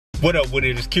What up with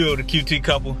it? It's Q, the QT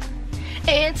couple.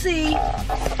 And T.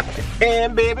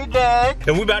 And baby Jack.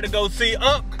 And we about to go see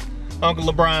Uncle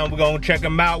Lebron. We're gonna check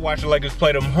him out, watch the Lakers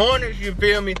play them Hornets, you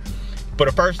feel me? For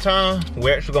the first time,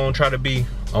 we're actually gonna try to be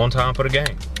on time for the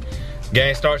game.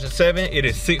 Game starts at 7, it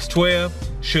is 6:12.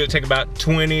 Should take about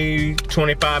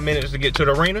 20-25 minutes to get to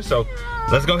the arena, so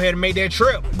let's go ahead and make that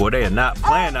trip. Boy, they are not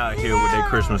playing out here with their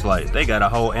Christmas lights. They got a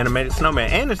whole animated snowman,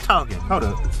 and it's talking. Hold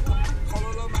up.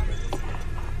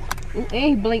 And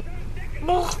he blinked.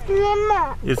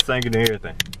 It's singing and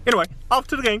everything. Anyway, off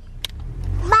to the game.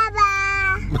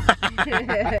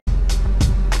 Bye-bye.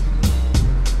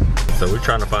 So we're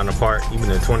trying to find a park. Even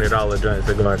the $20 joints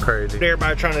are going crazy.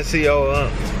 Everybody trying to see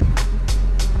old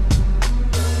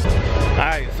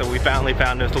Alright, so we finally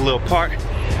found this little park.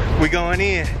 We going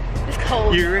in. It's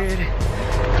cold. You ready?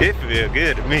 It feels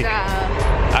good to me.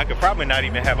 Nah. I could probably not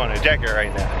even have on a jacket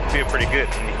right now. It feel pretty good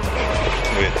to me.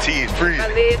 With tees freezing. My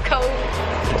leg's cold.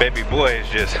 Baby boy is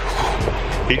just,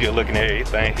 he just looking at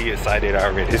everything. He excited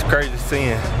already. It's crazy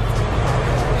seeing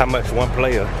how much one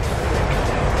player,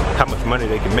 how much money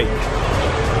they can make.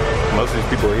 Most of these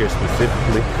people are here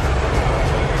specifically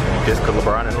just because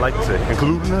LeBron and the Lakers,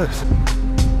 including us.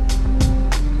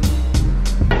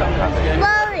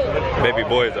 Baby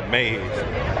boy is amazed.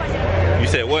 You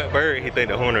said what bird? He think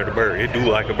the horn of the bird. It do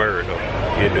like a bird though.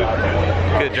 It do.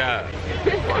 Good job.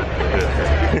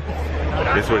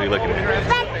 This is what he looking at.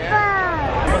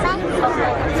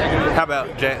 How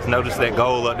about Jax noticed that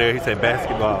goal up there? He said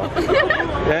basketball.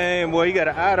 Dang boy, you got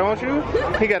an eye, don't you?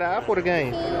 He got an eye for the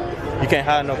game. You can't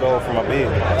hide no goal from my bed.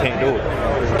 Can't do it.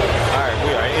 Alright,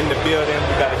 we are in the building.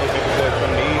 We gotta get people good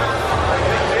from the east.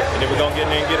 And then we're gonna get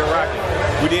in there and get it rocking.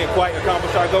 We didn't quite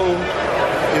accomplish our goal.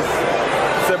 It's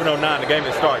 7:09, the game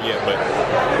didn't start yet, but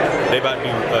they about to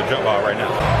do a jump ball right now.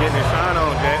 Getting his shine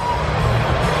on, Jack.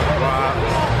 Wow.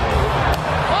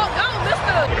 Oh, no,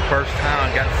 mister. For the first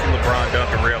time, got to see LeBron dunk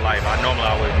in real life. I normally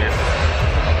always miss it.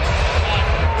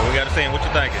 But we got to see him. What you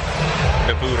thinking?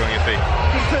 The food on your face.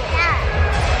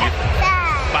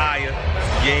 Fire.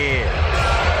 Yeah.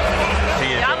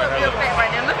 Y'all look real fat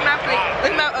right now. Look at my plate.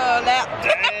 Look at my lap.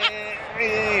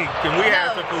 Can we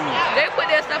have some food? They put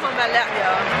that stuff on my lap,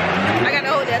 y'all. I gotta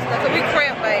hold that stuff, cause we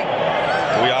cramped, like.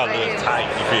 We all a little tight,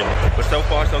 you feel me? But so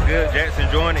far so good. Jaxon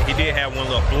enjoying it. He did have one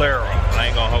little flare on. I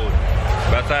ain't gonna hold it.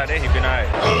 But outside that, he been alright.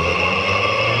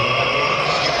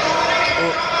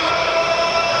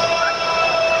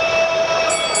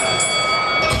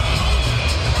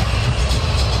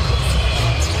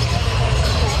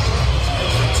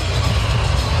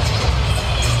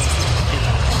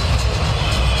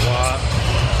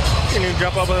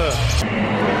 Jump over her.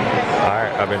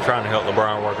 Alright, I've been trying to help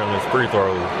LeBron work on his free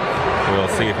throws. We're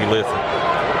gonna see if he listens.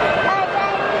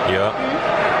 Yep.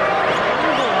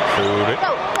 Shoot it.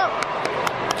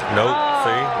 Nope.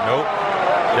 See? Nope.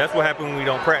 That's what happens when we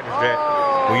don't practice, Jack.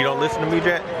 When you don't listen to me,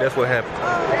 Jack, that's what happens.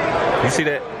 You see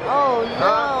that? Oh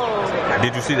no.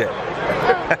 Did you see that?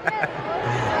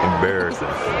 Embarrassing.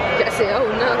 I said, oh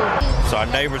no. So our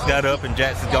neighbors got up and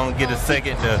Jackson's gonna get a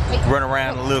second to run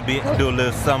around a little bit and do a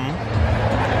little something.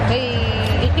 Hey.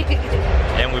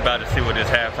 And we about to see what this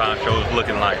halftime show is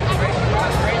looking like.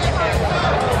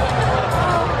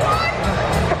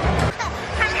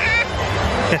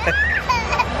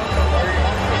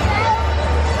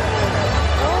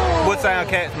 What sound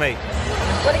cats make?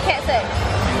 What did cat say?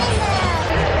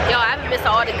 Yo, I haven't missed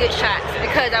all the good shots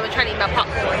because I've been trying to eat my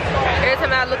popcorn. Every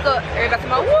time I look up, everybody's talking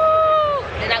about woo!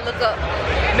 And I look up,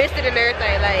 missed it and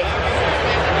everything, like.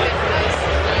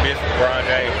 Missed LeBron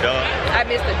James dunk. I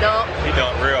missed the dunk. He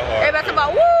dunked real hard. Everybody talking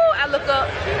about woo! I look up.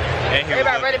 And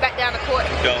everybody running back down the court.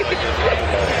 Dunk like this.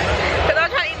 Cause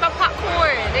I'm trying to eat my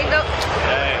popcorn. They know.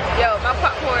 Dang. Yo, my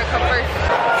popcorn come first.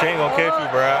 She ain't gonna catch you,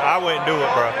 bro. I wouldn't do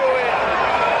it, bro.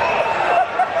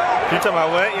 You talking about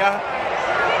what, y'all?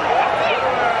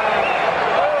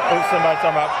 Oh, somebody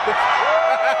talking about.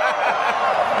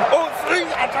 Oh, see,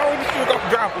 I told you she was gonna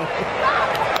drop him.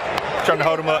 Trying to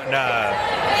hold him up. Nah,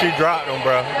 she dropped him,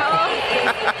 bro.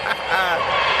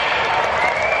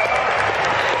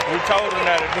 We told her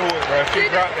not to do it, bro. She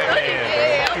dropped that man, bro.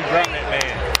 She dropped that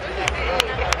man.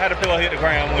 How the pillow hit the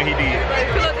ground when he did?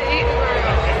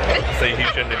 See, he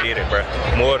shouldn't have did it, bro.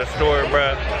 More of the story,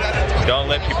 bro. Don't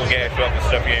let people gas you up for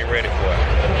stuff you ain't ready for.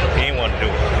 He ain't want to do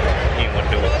it. He ain't want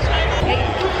to do it. Hey.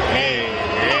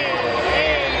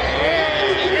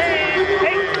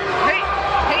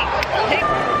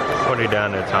 What are they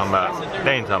down there talking about?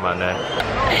 They ain't talking about that.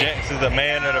 Jax is a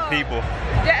man of the people.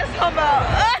 Jax talking about.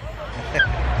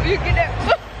 You get that.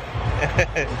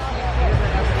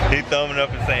 He thumbing up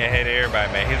and saying hey to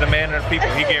everybody, man. He's a man of the people.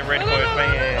 He getting ready for his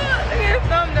fans. Look at his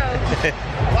thumb though.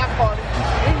 Watch party.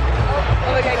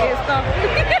 Oh, look at his thumb.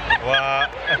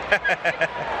 Wow.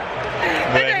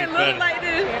 They ain't look like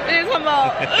this. It's come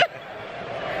on.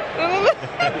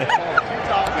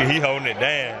 He holding it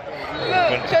down.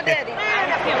 Look, show daddy.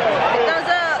 Thumbs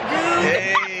up, dude.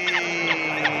 Hey.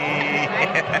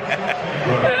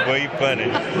 Boy, you funny.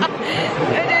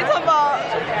 And then come on.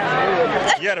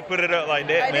 You gotta put it up like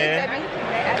that, man.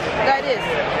 Like this.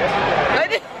 Like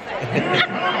this.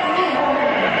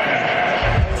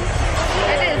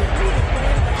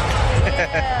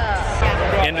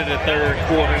 Yeah. End of the third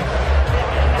quarter.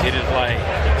 It is like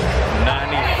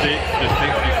 96 to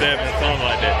 67, something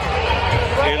like that.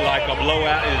 It's like a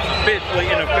blowout is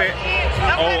officially in effect.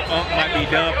 Old Ump might be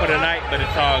done for the night, but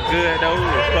it's all good though.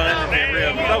 It's fun. It's been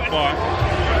real so far.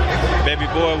 Baby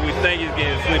boy, we think he's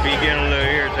getting sleepy, he's getting a little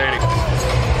irritated.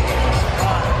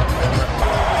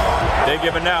 They're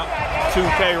giving out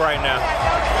 2K right now.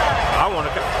 I want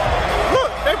to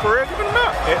look, they for real giving them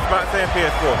out. Xbox and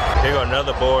PS4. They got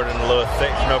another board in a little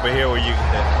section over here where you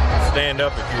can stand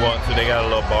up if you want to. They got a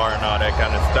little bar and all that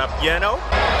kind of stuff, you know?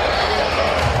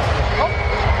 We're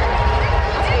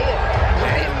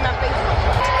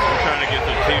trying to get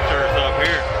some t-shirts up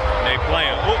here. They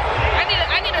playing. Oh.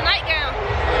 I need a nightgown.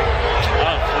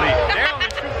 I'm asleep. They only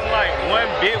shooting like one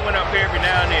big one up here every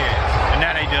now and then. And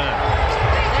now they done.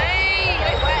 Dang,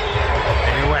 they whack.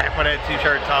 They whack for that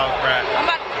t-shirt talk, right? I'm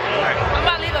about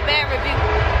to leave a bad review.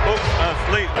 Oh, I'm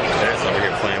asleep. That's over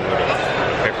here playing with a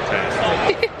paper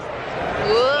towel.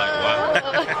 Like what?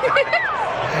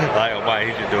 Like why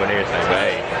he's just doing everything. But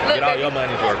hey, look, get all your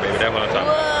money's worth, baby. That's what I'm talking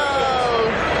about.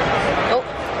 Oh.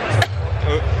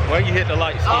 Well, you hit the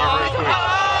light skin real quick.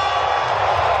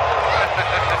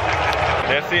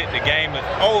 That's it. The game is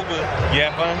over. You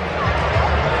have fun?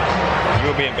 You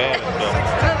were being bad and stuff.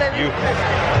 You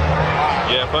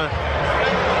have fun?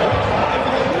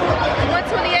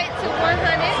 128 to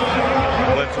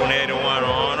 100. 128 to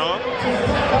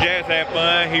 100. Jazz had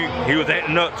fun. He was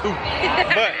acting up too.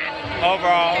 But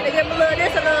overall, They give him a little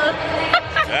this and a little.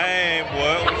 dang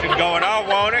boy, we should going off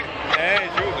on it. Hey,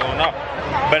 she was going off.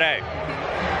 But hey,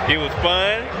 it was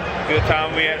fun. Good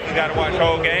time. We actually got to watch the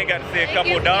whole game. Got to see a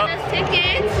couple of dunks.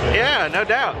 Tickets. Yeah, no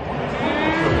doubt.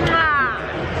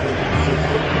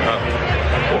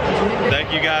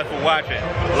 Thank you guys for watching.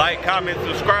 Like, comment,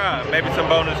 subscribe. Maybe some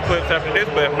bonus clips after this,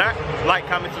 but if not, like,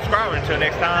 comment, subscribe. Until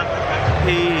next time,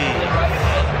 peace.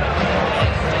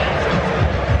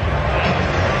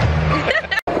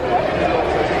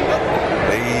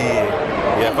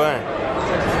 Yeah, fun.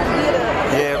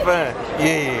 Yeah, fun.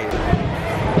 Yeah.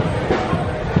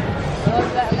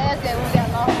 Last day we got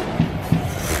lost.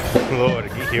 Lord,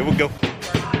 here we go.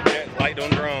 Light on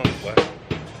drums.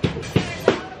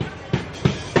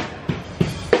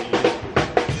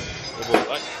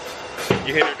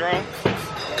 You hit a drum?